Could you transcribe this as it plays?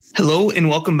Hello and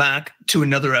welcome back to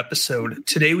another episode.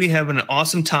 Today we have an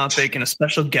awesome topic and a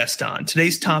special guest on.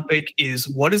 Today's topic is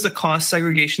what is a cost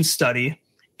segregation study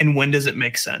and when does it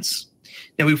make sense?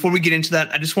 Now, before we get into that,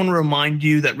 I just want to remind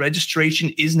you that registration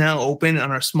is now open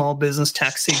on our Small Business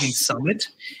Tax Savings Summit,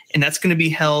 and that's going to be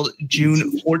held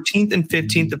June 14th and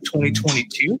 15th of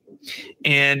 2022.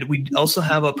 And we also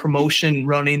have a promotion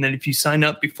running that if you sign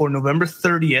up before November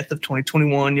 30th of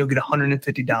 2021, you'll get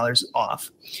 $150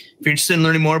 off. If you're interested in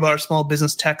learning more about our Small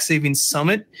Business Tax Savings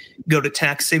Summit, go to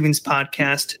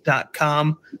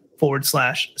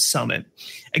taxsavingspodcast.com/summit.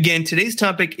 Again, today's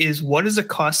topic is what is a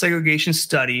cost segregation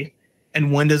study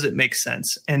and when does it make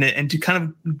sense? And to kind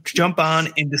of jump on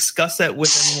and discuss that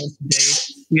with everyone today,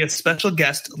 we have special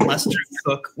guest Lester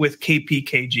Cook with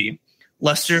KPKG.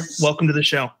 Lester, welcome to the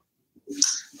show.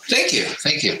 Thank you.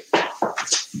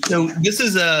 So this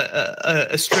is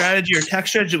a strategy or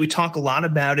tax strategy that we talk a lot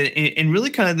about, and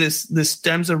really kind of this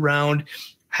stems around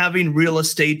having real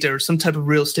estate or some type of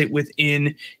real estate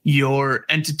within your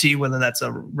entity, whether that's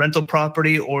a rental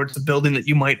property or it's a building that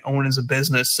you might own as a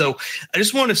business. So I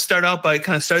just want to start out by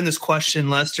kind of starting this question,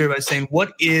 Lester, by saying,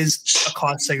 what is a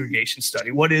cost segregation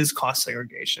study? What is cost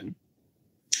segregation?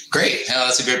 Great.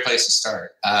 That's a great place to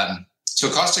start.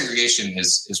 So cost segregation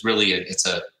is really it's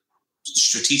a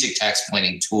strategic tax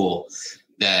planning tool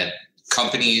that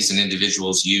companies and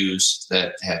individuals use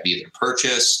that have either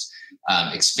purchased,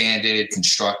 expanded,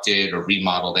 constructed, or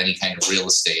remodeled any kind of real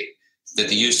estate that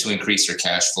they use to increase their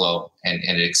cash flow, and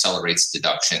it accelerates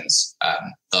deductions,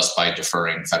 thus by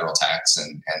deferring federal tax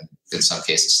and in some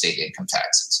cases state income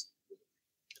taxes.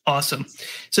 Awesome.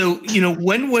 So,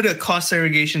 when would a cost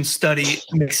segregation study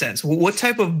make sense? What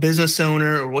type of business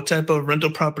owner or what type of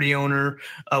rental property owner,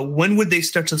 when would they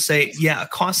start to say, yeah,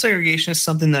 cost segregation is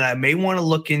something that I may want to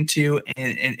look into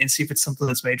and see if it's something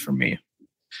that's made for me?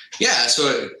 Yeah,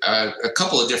 so a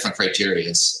couple of different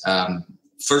criteria.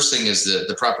 First thing is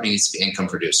the property needs to be income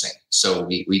producing. So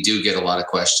we do get a lot of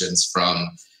questions from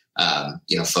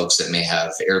folks that may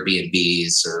have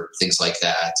Airbnbs or things like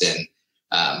that, and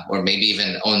or maybe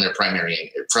even own their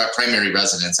primary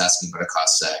residence, asking about a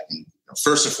cost seg. And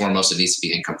first and foremost, it needs to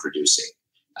be income producing.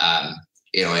 And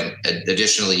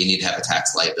additionally, you need to have a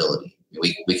tax liability.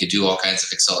 We could do all kinds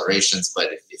of accelerations,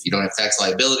 but if you don't have tax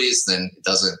liabilities, then it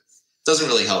doesn't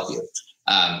really help you.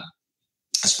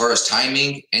 As far as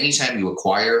timing, anytime you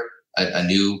acquire a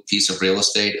new piece of real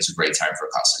estate is a great time for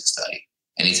a cost seg study.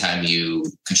 Anytime you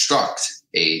construct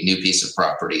a new piece of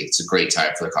property, it's a great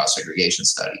time for the cost segregation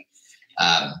study.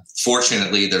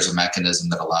 Fortunately, there's a mechanism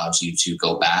that allows you to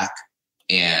go back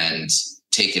and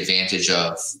take advantage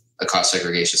of a cost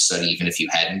segregation study, even if you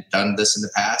hadn't done this in the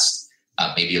past.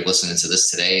 Maybe you're listening to this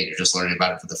today and you're just learning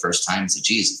about it for the first time. So,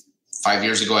 geez, 5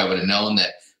 years ago, I would have known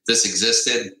that this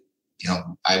existed.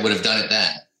 I would have done it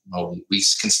then. Well, we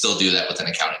can still do that with an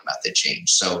accounting method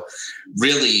change. So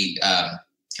really,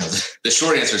 the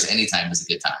short answer is anytime is a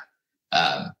good time.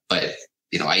 But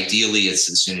ideally, it's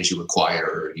as soon as you acquire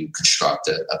or you construct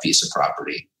a piece of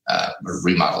property or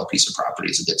remodel a piece of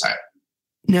property is a good time.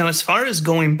 Now, as far as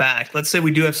going back, let's say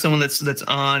we do have someone that's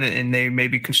on and they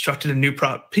maybe constructed a new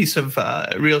piece of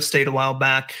real estate a while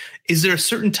back. Is there a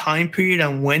certain time period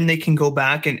on when they can go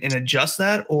back and adjust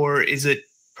that, or is it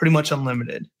pretty much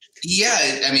unlimited?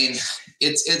 Yeah, I mean,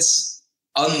 it's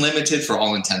unlimited for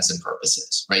all intents and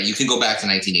purposes, right? You can go back to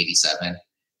 1987.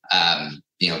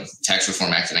 Tax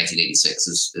Reform Act of 1986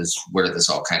 is where this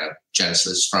all kind of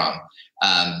genesis from.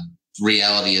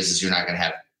 Reality is you're not going to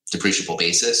have depreciable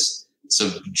basis. So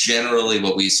generally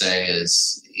what we say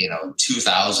is,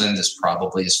 2000 is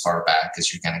probably as far back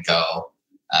as you're going to go,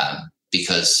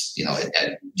 because,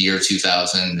 at year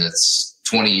 2000, it's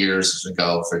 20 years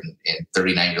ago in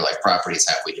 39-year life property is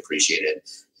halfway depreciated.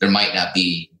 There might not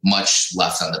be much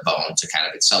left on the bone to kind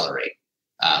of accelerate.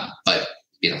 But,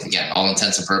 again, all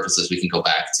intents and purposes, we can go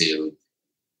back to,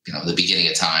 the beginning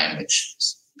of time, which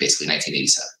is basically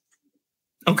 1987.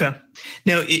 Okay.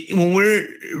 Now, when we're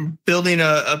building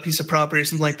a piece of property or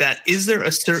something like that, is there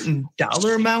a certain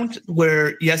dollar amount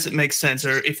where, yes, it makes sense?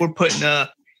 Or if we're putting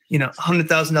a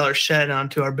 $100,000 shed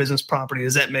onto our business property,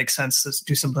 does that make sense to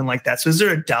do something like that? So is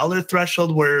there a dollar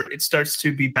threshold where it starts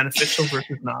to be beneficial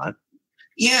versus not?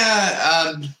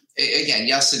 Yeah. Again,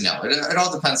 yes and no. It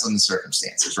all depends on the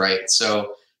circumstances, right?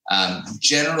 So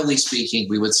generally speaking,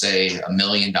 we would say $1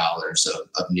 million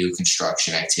of new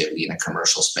construction activity in a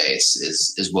commercial space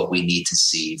is what we need to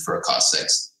see for a cost seg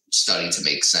study to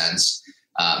make sense,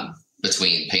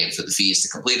 between paying for the fees to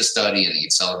complete a study and the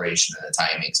acceleration and the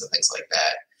timings and things like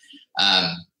that.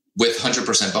 With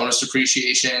 100% bonus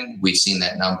depreciation, we've seen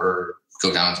that number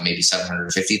go down to maybe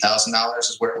 $750,000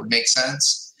 is where it would make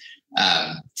sense.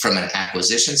 From an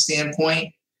acquisition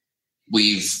standpoint,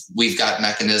 we've got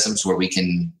mechanisms where we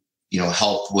can,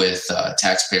 help with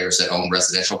taxpayers that own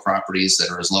residential properties that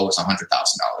are as low as $100,000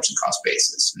 in cost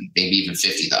basis, and maybe even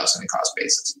 $50,000 in cost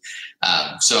basis.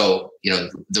 So,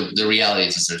 the reality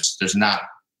is there's not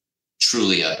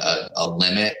truly a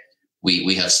limit.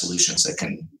 We have solutions that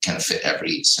can kind of fit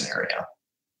every scenario.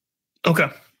 Okay.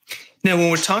 Now, when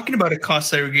we're talking about a cost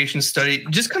segregation study,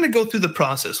 just kind of go through the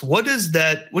process.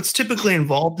 What's typically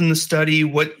involved in the study?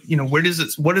 What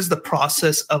does the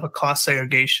process of a cost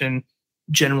segregation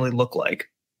generally look like?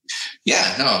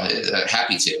 Yeah, no,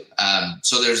 happy to.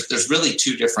 So there's really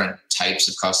two different types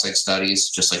of cost seg studies,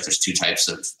 just like there's two types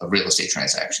of real estate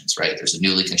transactions, right? There's a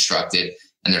newly constructed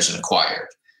and there's an acquired.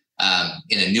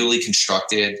 In a newly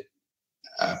constructed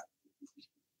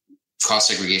cost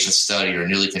segregation study or a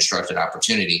newly constructed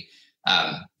opportunity,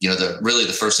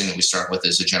 the first thing that we start with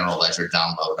is a general ledger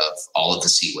download of all of the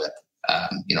CWIP,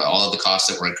 all of the costs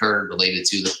that were incurred related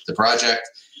to the project.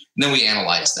 And then we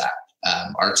analyze that.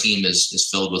 Our team is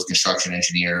filled with construction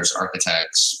engineers,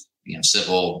 architects,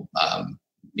 civil,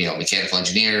 mechanical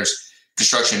engineers,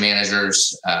 construction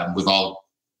managers. We've all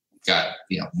got,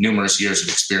 numerous years of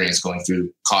experience going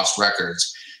through cost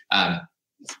records.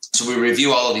 So we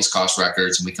review all of these cost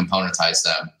records and we componentize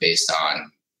them based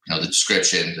on, the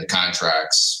description, the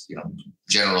contracts,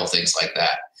 general things like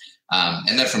that.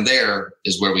 And then from there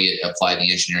is where we apply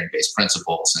the engineering-based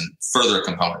principles and further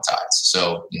componentize.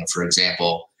 So, for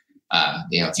example,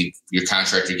 if your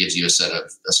contractor gives you a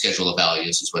schedule of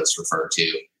values is what it's referred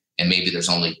to, and maybe there's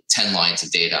only 10 lines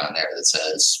of data on there that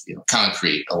says,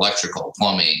 concrete, electrical,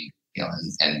 plumbing,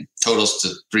 and totals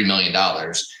to $3 million.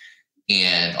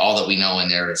 And all that we know in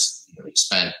there is, you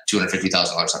spent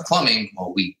 $250,000 on plumbing.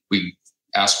 Well, we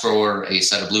ask for a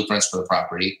set of blueprints for the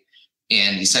property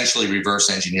and essentially reverse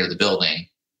engineer the building,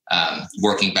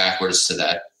 working backwards to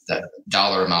that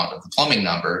dollar amount of the plumbing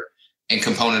number, and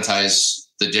componentize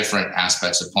the different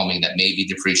aspects of plumbing that may be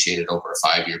depreciated over a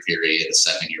 5-year period, a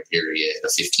 7-year period, a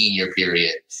 15-year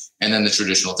period, and then the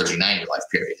traditional 39-year life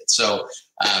period. So,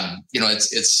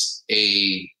 it's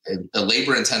a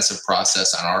labor-intensive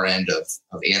process on our end of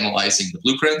analyzing the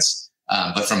blueprints.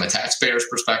 But from a taxpayer's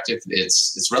perspective,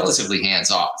 it's relatively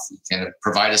hands-off. You kind of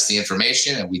provide us the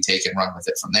information and we take and run with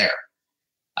it from there.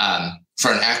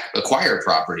 For an acquired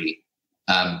property,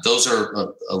 those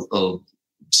are a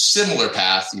similar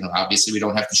path. Obviously we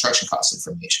don't have construction cost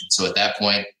information. So at that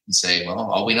point you say,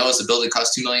 well, all we know is the building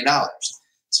costs $2 million.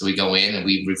 So we go in and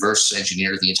we reverse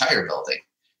engineer the entire building,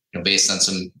 based on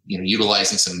some,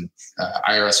 utilizing some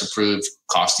IRS approved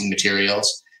costing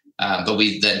materials. But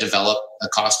we then develop a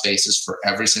cost basis for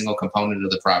every single component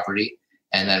of the property.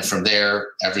 And then from there,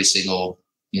 every single,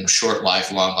 short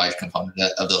life, long life component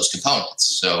of those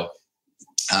components. So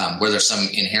where there's some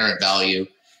inherent value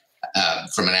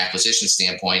from an acquisition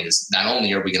standpoint is not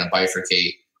only are we going to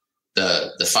bifurcate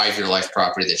the 5-year life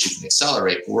property that you can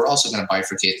accelerate, but we're also going to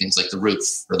bifurcate things like the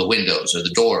roof or the windows or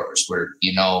the doors where,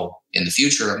 in the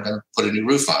future, I'm going to put a new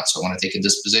roof on. So I want to take a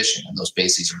disposition and those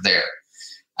bases are there.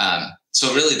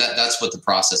 So really that's what the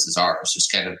processes are. It's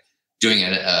just kind of doing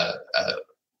a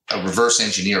reverse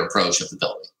engineer approach of the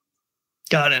building.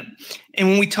 Got it. And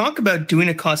when we talk about doing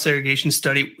a cost segregation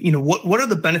study, what are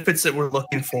the benefits that we're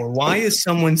looking for? Why is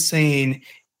someone saying,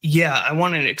 yeah, I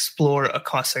want to explore a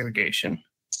cost segregation?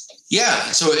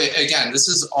 Yeah. So again, this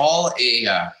is all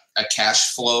a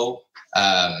cash flow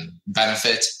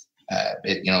benefit.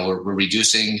 We're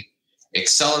reducing,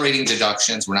 accelerating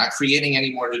deductions. We're not creating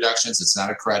any more deductions. It's not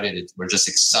a credit. We're just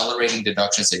accelerating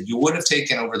deductions that you would have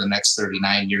taken over the next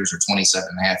 39 years or 27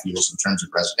 and a half years in terms of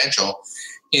residential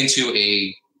into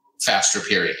a faster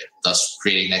period, thus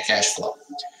creating that cash flow.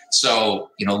 So,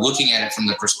 looking at it from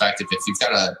the perspective, if you've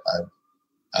got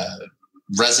a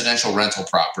residential rental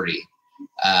property,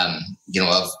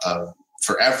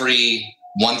 for every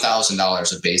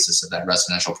 $1,000 of basis of that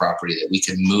residential property that we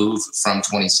can move from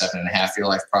 27 and a half year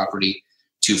life property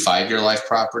to 5-year life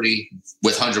property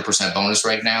with 100% bonus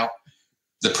right now,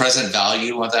 the present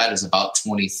value of that is about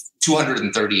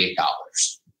 $238.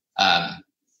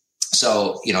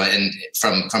 So, and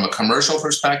from a commercial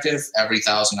perspective, every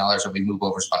 $1,000 that we move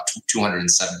over is about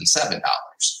 $277.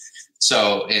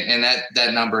 So, and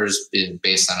that number is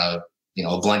based on a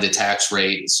blended tax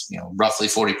rate, roughly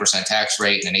 40% tax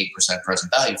rate and an 8%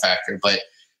 present value factor. But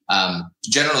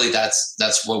generally,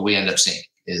 that's what we end up seeing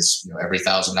is every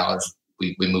 $1,000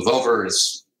 we move over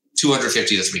is $250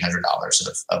 to $300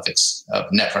 of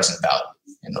net present value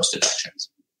in those deductions.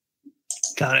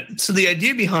 Got it. So the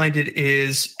idea behind it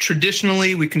is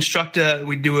traditionally we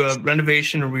do a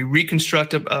renovation or we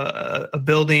reconstruct a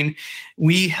building.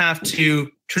 We have to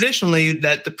traditionally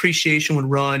that depreciation would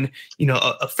run,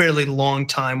 a fairly long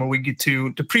time where we get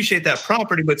to depreciate that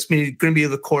property, but it's going to be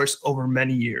the course over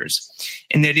many years.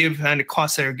 And the idea behind a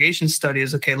cost segregation study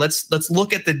is, okay, let's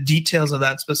look at the details of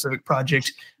that specific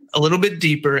project a little bit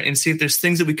deeper and see if there's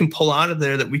things that we can pull out of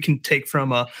there that we can take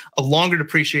from a longer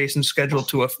depreciation schedule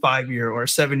to a 5-year or a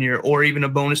 7-year, or even a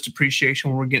bonus depreciation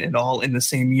where we're getting it all in the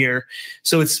same year.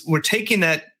 So we're taking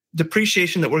that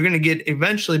depreciation that we're going to get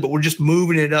eventually, but we're just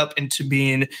moving it up into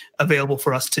being available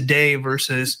for us today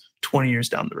versus 20 years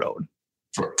down the road.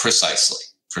 Precisely.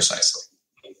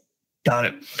 Got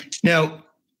it. Now,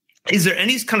 is there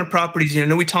any kind of properties, I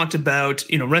know we talked about,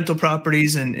 rental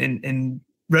properties and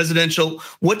residential.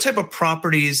 What type of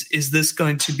properties is this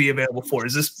going to be available for?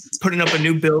 Is this putting up a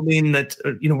new building that,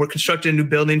 we're constructing a new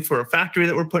building for a factory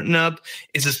that we're putting up?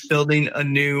 Is this building a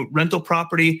new rental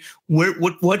property?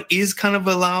 What is kind of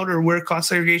allowed, or where cost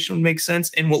segregation would make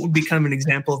sense? And what would be kind of an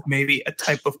example of maybe a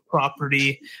type of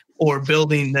property or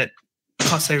building that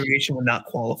cost segregation would not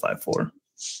qualify for?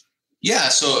 Yeah.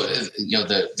 So,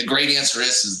 the great answer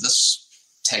is this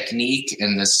technique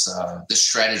and this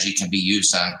strategy can be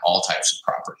used on all types of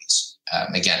properties.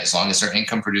 Again, as long as they're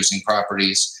income producing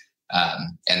properties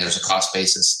and there's a cost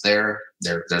basis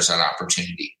there's an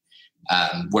opportunity.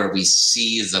 Where we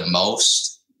see the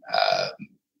most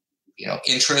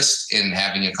interest in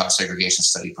having a cost segregation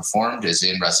study performed is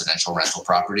in residential rental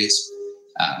properties.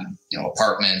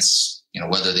 Apartments,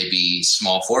 whether they be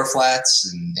small floor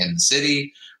flats in the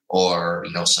city or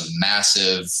some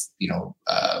massive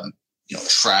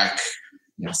track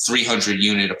 300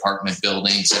 unit apartment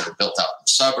buildings that are built out in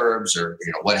suburbs or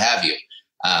what have you.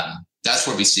 That's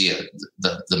where we see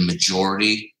the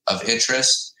majority of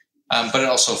interest, but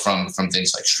also from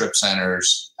things like strip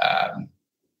centers,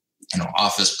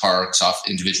 office parks,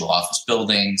 individual office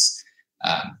buildings,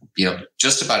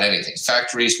 just about anything,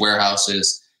 factories,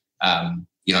 warehouses.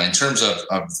 In terms of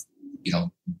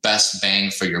best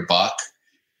bang for your buck,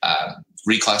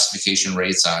 reclassification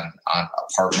rates on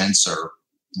apartments are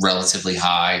relatively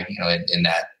high, in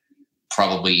that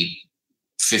probably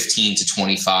 15 to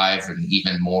 25 and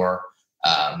even more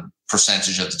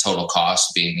percentage of the total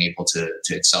cost being able to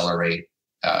accelerate,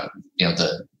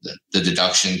 the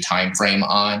deduction time frame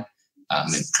on,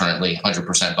 and currently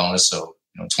 100% bonus. So,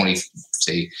 25%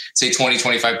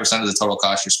 of the total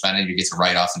cost you're spending, you get to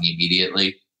write off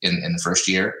immediately in the first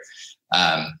year.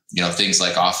 Things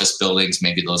like office buildings,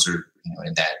 maybe those are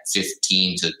in that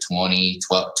 15 to 20,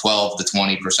 12 to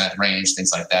 20% range,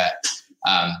 things like that.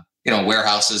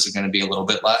 Warehouses are going to be a little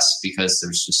bit less because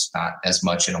there's just not as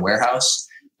much in a warehouse.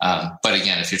 But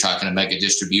again, if you're talking a mega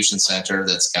distribution center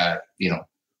that's got,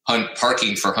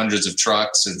 parking for hundreds of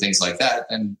trucks and things like that,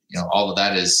 and, all of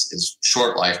that is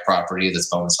short life property that's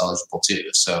bonus eligible too.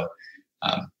 So,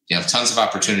 tons of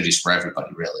opportunities for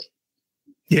everybody, really.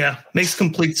 Yeah, makes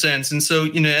complete sense. And so,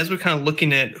 as we're kind of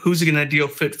looking at who's an ideal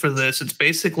fit for this, it's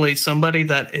basically somebody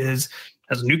that has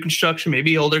a new construction,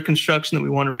 maybe older construction that we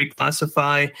want to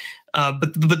reclassify.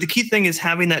 But the key thing is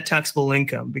having that taxable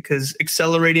income, because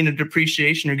accelerating a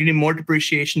depreciation or getting more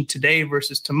depreciation today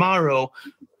versus tomorrow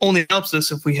only helps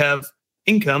us if we have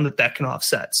income that can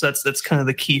offset. So that's kind of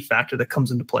the key factor that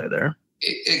comes into play there.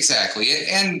 Exactly.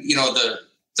 And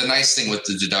the nice thing with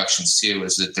the deductions too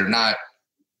is that they're not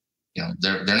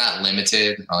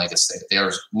limited. Like I say, they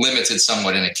are limited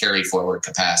somewhat in a carry forward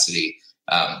capacity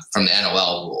from the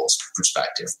NOL rules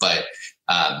perspective. But,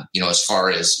 as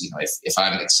far as, if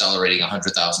I'm accelerating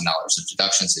 $100,000 of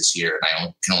deductions this year and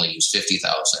I can only use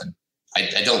 50,000,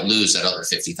 I don't lose that other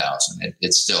 50,000.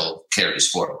 It still carries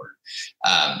forward.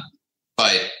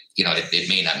 But, it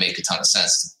may not make a ton of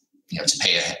sense,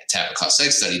 to have a cost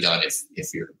seg study done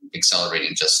if you're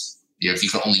accelerating just, if you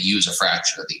can only use a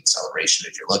fraction of the acceleration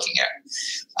that you're looking at.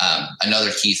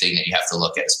 Another key thing that you have to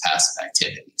look at is passive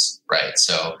activities, right?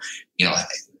 So,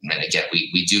 and again,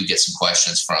 we do get some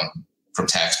questions from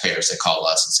taxpayers that call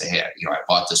us and say, hey, I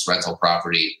bought this rental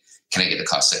property. Can I get a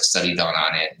cost seg study done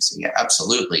on it? And say, yeah,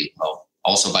 absolutely. Well,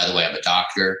 also, by the way, I'm a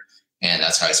doctor, and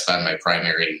that's how I spend my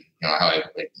primary, my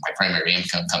primary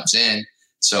income comes in.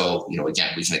 So,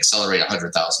 again, we can accelerate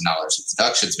 $100,000 of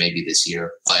deductions maybe this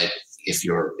year, but if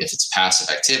it's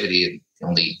passive activity and the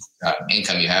only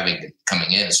income you're having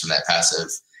coming in is from that passive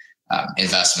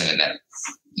investment in that,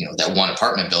 that one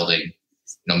apartment building,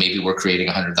 maybe we're creating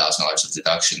 $100,000 of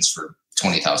deductions for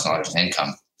 $20,000 of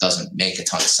income. Doesn't make a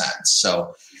ton of sense.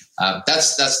 So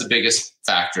that's the biggest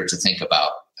factor to think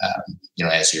about,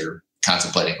 as you're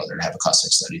contemplating whether to have a cost seg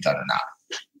study done or not.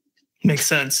 Makes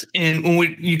sense. And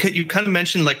when you kind of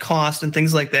mentioned like cost and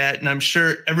things like that, and I'm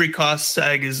sure every cost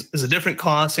seg is a different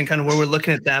cost and kind of where we're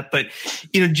looking at that. But,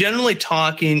 generally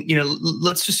talking,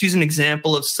 let's just use an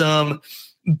example of some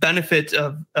benefit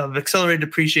of accelerated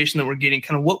depreciation that we're getting.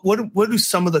 Kind of what do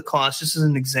some of the costs, just as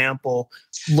an example,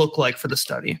 look like for the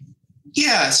study?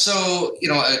 Yeah. So,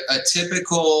 a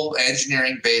typical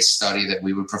engineering-based study that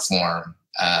we would perform,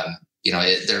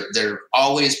 they're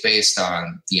always based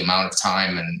on the amount of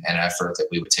time and effort that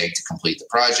we would take to complete the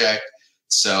project.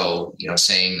 So,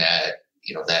 saying that,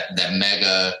 that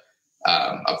mega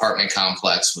apartment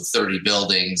complex with 30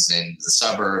 buildings in the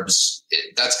suburbs,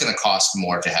 that's going to cost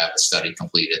more to have a study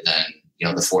completed than,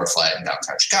 the Ford flat in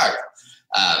downtown Chicago.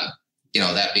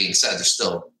 That being said, there's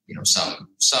still,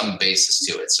 some basis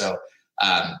to it. So,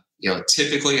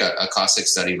 typically a cost seg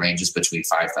study ranges between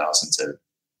 $5,000 to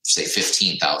say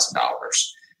 $15,000.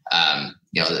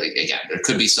 Again, there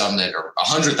could be some that are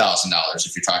 $100,000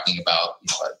 if you're talking about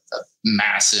a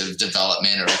massive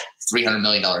development or $300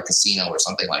 million casino or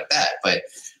something like that. But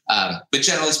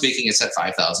generally speaking, it's at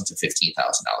 $5,000 to $15,000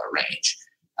 range.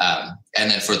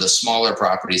 And then for the smaller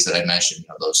properties that I mentioned,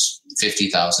 those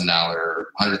 $50,000,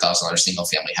 $100,000 single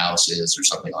family houses or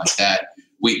something like that,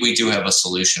 we do have a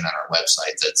solution on our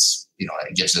website that's,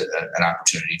 it gives it an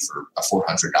opportunity for a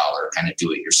 $400 kind of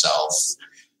do it yourself,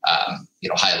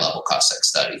 high level cost seg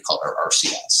study called our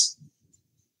RCS.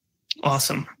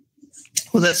 Awesome.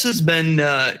 Well, this has been,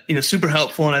 super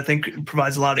helpful, and I think it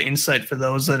provides a lot of insight for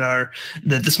those that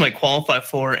this might qualify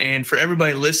for. And for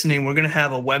everybody listening, we're going to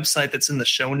have a website that's in the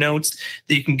show notes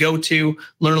that you can go to,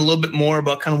 learn a little bit more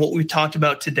about kind of what we talked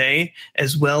about today,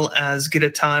 as well as get a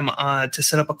time to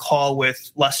set up a call with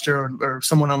Lester or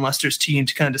someone on Lester's team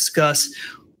to kind of discuss,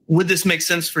 would this make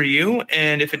sense for you?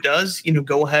 And if it does,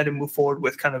 go ahead and move forward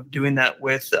with kind of doing that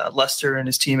with Lester and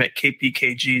his team at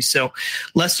KPKG. So,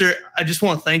 Lester, I just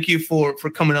want to thank you for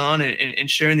coming on and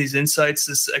sharing these insights.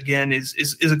 This, again,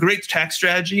 is a great tax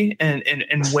strategy and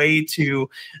way to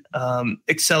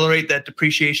accelerate that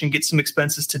depreciation, get some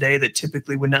expenses today that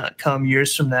typically would not come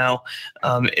years from now,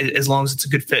 as long as it's a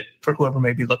good fit for whoever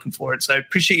may be looking for it. So I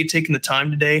appreciate you taking the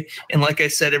time today. And like I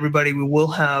said, everybody, we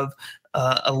will have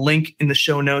a link in the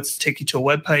show notes to take you to a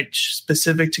website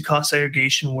specific to cost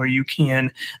segregation where you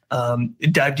can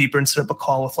dive deeper and set up a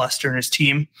call with Lester and his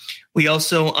team. We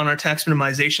also, on our tax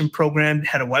minimization program,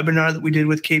 had a webinar that we did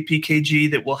with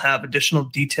KPKG that will have additional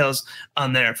details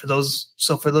on there. For those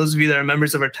of you that are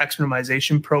members of our tax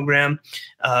minimization program,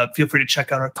 feel free to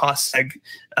check out our cost seg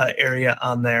area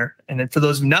on there. And then for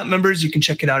those of you not members, you can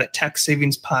check it out at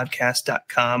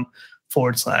taxsavingspodcast.com/tax.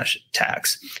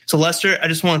 So, Lester, I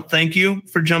just want to thank you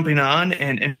for jumping on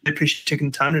and I appreciate you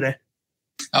taking the time today.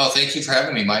 Oh, thank you for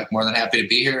having me, Mike. More than happy to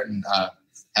be here and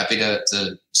happy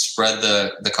to spread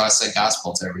the cost seg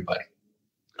gospel to everybody.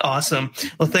 Awesome.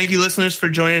 Well, thank you, listeners, for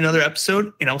joining another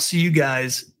episode, and I'll see you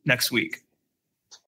guys next week.